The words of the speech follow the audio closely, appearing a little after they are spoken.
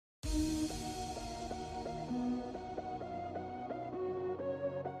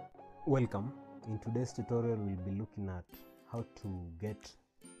Welcome. In today's tutorial we'll be looking at how to get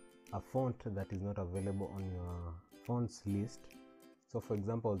a font that is not available on your fonts list. So for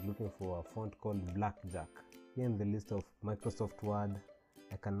example, I was looking for a font called Blackjack. Here in the list of Microsoft Word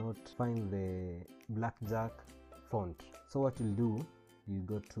I cannot find the Blackjack font. So what you'll do, you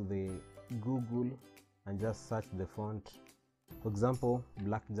go to the Google and just search the font. For example,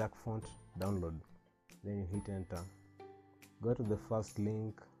 Blackjack font download. Then you hit enter. Go to the first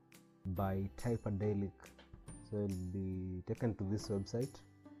link by Typedelic, so you'll be taken to this website,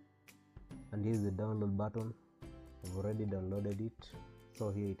 and here's the download button. I've already downloaded it, so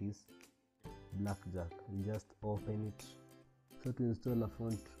here it is, Blackjack. You just open it. So to install a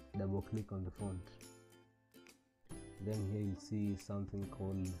font, double click on the font, then here you see something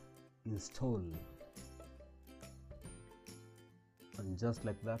called install, and just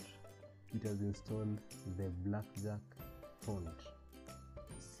like that it has installed the Blackjack font.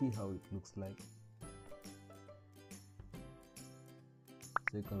 See how it looks like.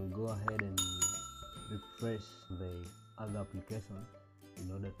 So you can go ahead and refresh the other application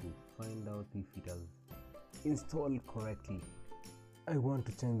in order to find out if it has installed correctly. I want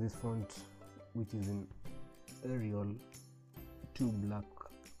to change this font, which is in Arial, to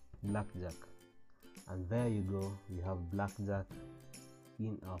Blackjack, and there you go, we have Blackjack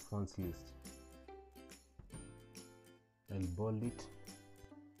in our fonts list. I'll bold it.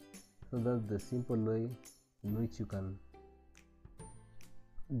 So that's the simple way in which you can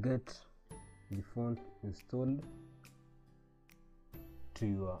get the font installed to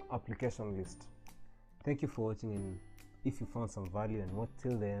your application list. Thank you for watching, and if you found some value and watched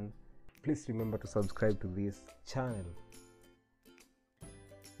till the end, please remember to subscribe to this channel.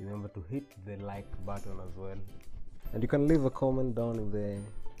 Remember to hit the like button as well, and you can leave a comment down in the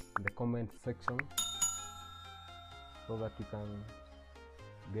comment section so that you can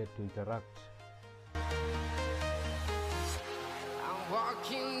get to interact. I'm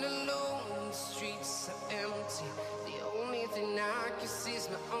walking alone, the streets are empty. The only thing I can see is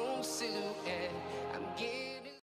my own silhouette. I'm getting